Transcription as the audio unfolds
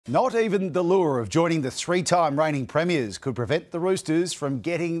Not even the lure of joining the three-time reigning premiers could prevent the Roosters from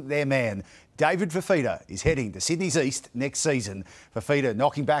getting their man. David Fifita is heading to Sydney's East next season. Fifita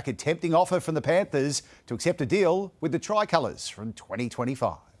knocking back a tempting offer from the Panthers to accept a deal with the Tricolours from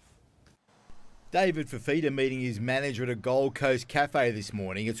 2025. David Fifita meeting his manager at a Gold Coast cafe this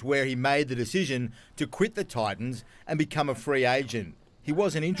morning. It's where he made the decision to quit the Titans and become a free agent. He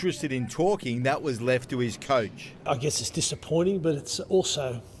wasn't interested in talking, that was left to his coach. I guess it's disappointing, but it's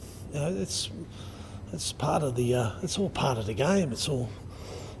also, it's part of the, it's all part of the game. It's all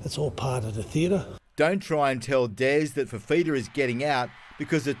part of the theatre. Don't try and tell Des that Fifita is getting out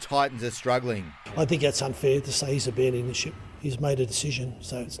because the Titans are struggling. I think that's unfair to say he's abandoning the ship. He's made a decision,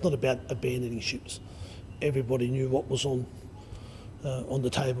 so it's not about abandoning ships. Everybody knew what was on the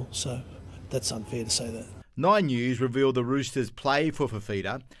table, so that's unfair to say that. 9 News revealed the Roosters play for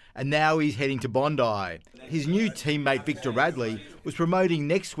Fifita, and now he's heading to Bondi. His new teammate Victor Radley was promoting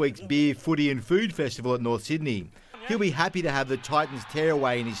next week's Beer, Footy and Food Festival at North Sydney. He'll be happy to have the Titans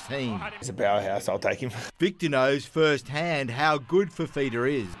tearaway in his team. He's a powerhouse, I'll take him. Victor knows firsthand how good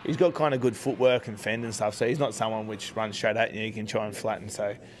Fifita is. He's got kind of good footwork and fend and stuff, so he's not someone which runs straight at you can try and flatten,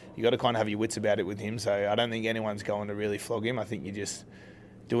 so you got to kind of have your wits about it with him, so I don't think anyone's going to really flog him. I think you're just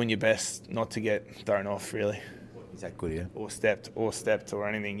doing your best not to get thrown off, really. Is that good, yeah? Or stepped or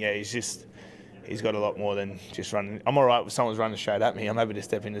anything. Yeah, he's got a lot more than just running. I'm all right if someone's running straight at me. I'm happy to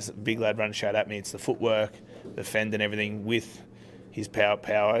step in. This big lad running straight at me. It's the footwork, the fend and everything with his power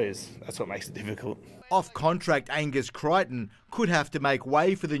that's what makes it difficult. Off-contract Angus Crichton could have to make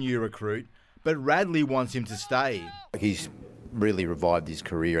way for the new recruit, but Radley wants him to stay. He's really revived his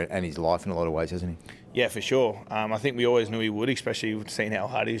career and his life in a lot of ways, hasn't he? Yeah, for sure. I think we always knew he would, especially seeing how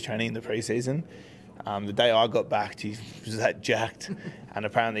hard he was training in the pre-season. The day I got back, he was that jacked, and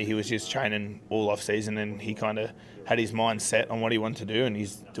apparently he was just training all off-season, and he kind of had his mind set on what he wanted to do, and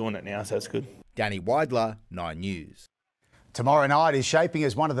he's doing it now, so it's good. Danny Weidler, 9 News. Tomorrow night is shaping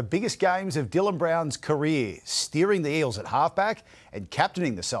as one of the biggest games of Dylan Brown's career, steering the Eels at halfback and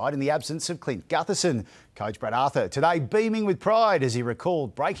captaining the side in the absence of Clint Gutherson. Coach Brad Arthur today beaming with pride as he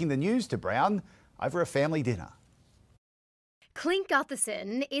recalled breaking the news to Brown over a family dinner. Clint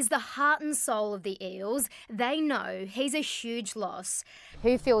Gutherson is the heart and soul of the Eels. They know he's a huge loss.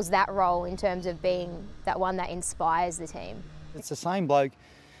 Who fills that role in terms of being that one that inspires the team? It's the same bloke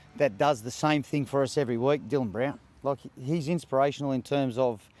that does the same thing for us every week, Dylan Brown. Like, he's inspirational in terms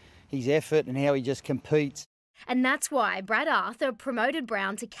of his effort and how he just competes. And that's why Brad Arthur promoted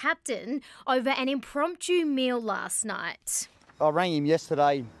Brown to captain over an impromptu meal last night. I rang him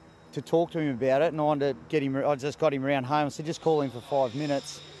yesterday to talk to him about it, and I wanted to get him. I just got him around home. I said, just call him for 5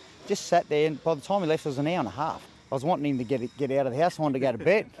 minutes. Just sat there, and by the time he left, it was an hour and a half. I was wanting him to get out of the house. I wanted to go to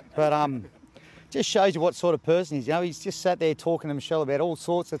bed, but just shows you what sort of person he is. You know, he's just sat there talking to Michelle about all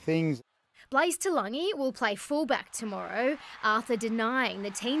sorts of things. Blaze Talangi will play fullback tomorrow. Arthur denying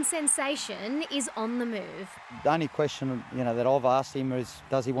the teen sensation is on the move. The only question, that I've asked him is,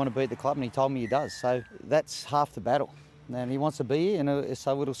 does he want to be at the club? And he told me he does. So that's half the battle. And he wants to be here, and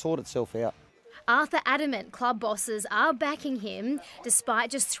so it'll sort itself out. Arthur adamant club bosses are backing him despite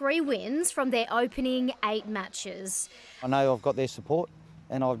just 3 wins from their opening 8 matches. I know I've got their support,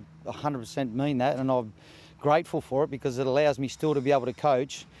 and I 100% mean that, and I'm grateful for it because it allows me still to be able to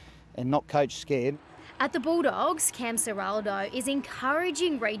coach and not coach scared. At the Bulldogs, Cam Serraldo is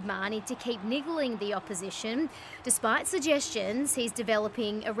encouraging Reid Marnie to keep niggling the opposition, despite suggestions he's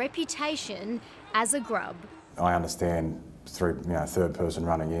developing a reputation as a grub. I understand third person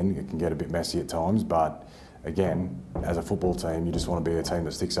running in, it can get a bit messy at times, but again, as a football team, you just want to be a team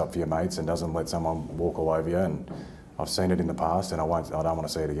that sticks up for your mates and doesn't let someone walk all over you, and I've seen it in the past and I don't want to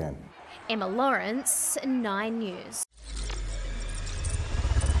see it again. Emma Lawrence, 9 News.